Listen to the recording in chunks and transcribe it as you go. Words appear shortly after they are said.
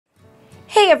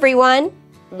Hey everyone,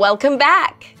 welcome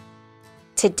back!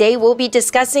 Today we'll be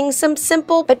discussing some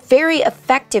simple but very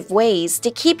effective ways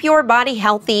to keep your body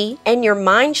healthy and your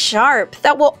mind sharp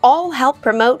that will all help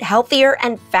promote healthier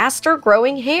and faster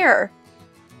growing hair.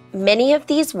 Many of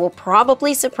these will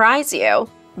probably surprise you,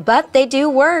 but they do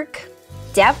work.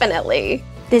 Definitely.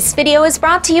 This video is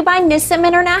brought to you by Nissim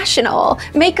International,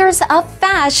 makers of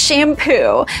Fast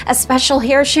Shampoo, a special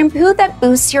hair shampoo that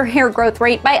boosts your hair growth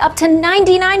rate by up to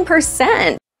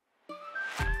 99%.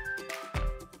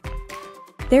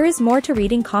 There is more to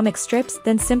reading comic strips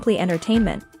than simply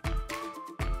entertainment.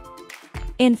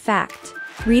 In fact,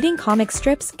 reading comic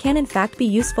strips can in fact be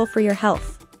useful for your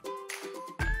health.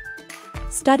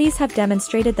 Studies have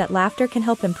demonstrated that laughter can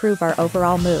help improve our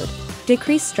overall mood,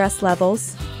 decrease stress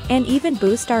levels, and even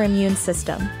boost our immune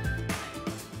system.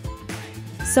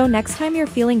 So next time you're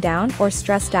feeling down or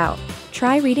stressed out,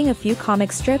 try reading a few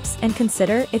comic strips and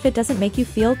consider if it doesn't make you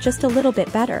feel just a little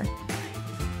bit better.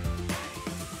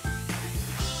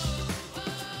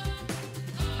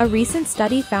 A recent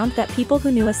study found that people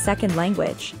who knew a second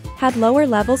language had lower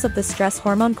levels of the stress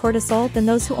hormone cortisol than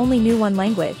those who only knew one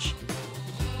language.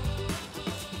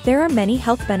 There are many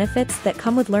health benefits that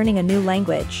come with learning a new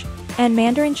language, and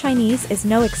Mandarin Chinese is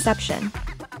no exception.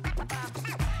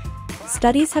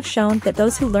 Studies have shown that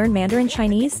those who learn Mandarin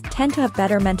Chinese tend to have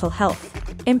better mental health,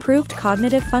 improved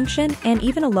cognitive function, and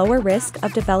even a lower risk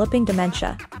of developing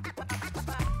dementia.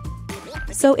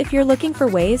 So if you're looking for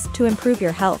ways to improve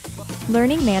your health,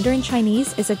 learning Mandarin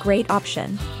Chinese is a great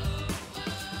option.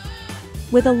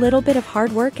 With a little bit of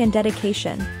hard work and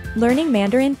dedication, learning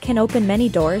Mandarin can open many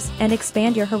doors and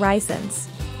expand your horizons.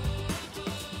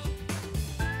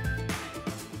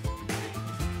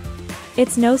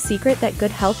 It's no secret that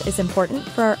good health is important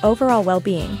for our overall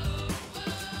well-being.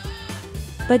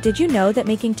 But did you know that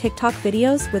making TikTok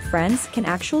videos with friends can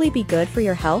actually be good for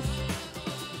your health?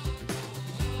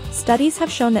 Studies have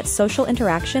shown that social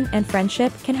interaction and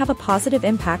friendship can have a positive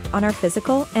impact on our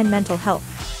physical and mental health.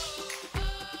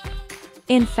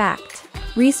 In fact,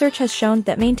 research has shown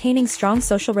that maintaining strong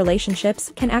social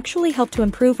relationships can actually help to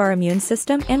improve our immune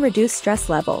system and reduce stress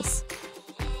levels.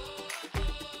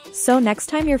 So next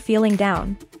time you're feeling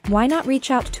down, why not reach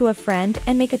out to a friend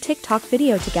and make a TikTok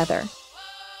video together?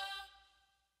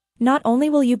 Not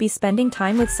only will you be spending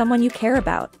time with someone you care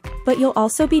about, but you'll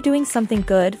also be doing something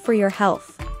good for your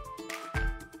health.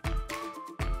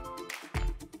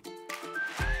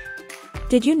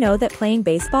 Did you know that playing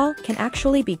baseball can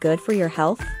actually be good for your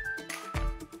health?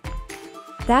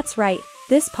 That's right,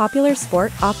 this popular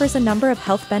sport offers a number of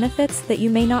health benefits that you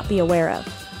may not be aware of.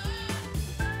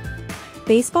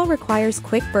 Baseball requires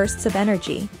quick bursts of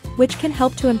energy, which can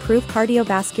help to improve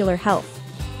cardiovascular health.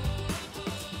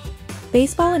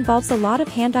 Baseball involves a lot of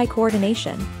hand-eye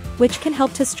coordination, which can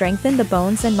help to strengthen the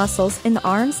bones and muscles in the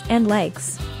arms and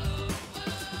legs.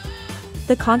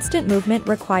 The constant movement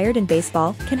required in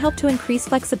baseball can help to increase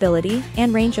flexibility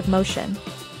and range of motion.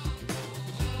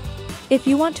 If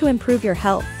you want to improve your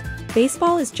health,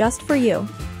 baseball is just for you.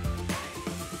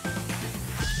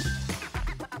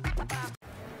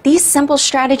 These simple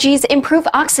strategies improve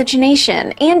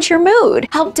oxygenation and your mood,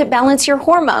 help to balance your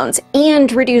hormones,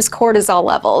 and reduce cortisol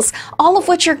levels, all of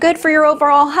which are good for your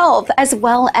overall health as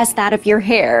well as that of your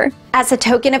hair. As a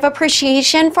token of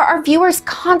appreciation for our viewers'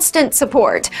 constant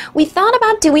support, we thought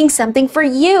about doing something for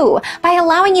you by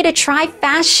allowing you to try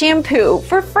Fast Shampoo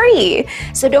for free.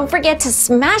 So don't forget to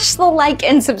smash the like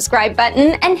and subscribe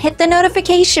button and hit the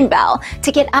notification bell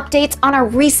to get updates on our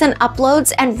recent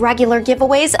uploads and regular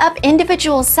giveaways of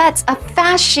individual sets of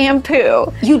Fast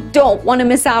Shampoo. You don't want to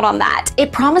miss out on that.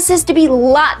 It promises to be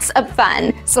lots of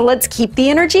fun. So let's keep the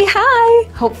energy high.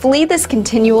 Hopefully this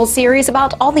continual series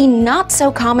about all the not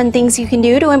so common things you can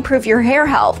do to improve your hair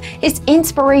health is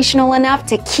inspirational enough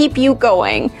to keep you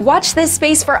going. Watch this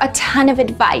space for a ton of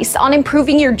advice on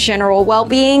improving your general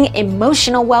well-being,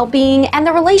 emotional well-being, and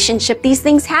the relationship these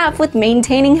things have with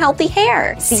maintaining healthy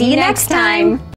hair. See you next time!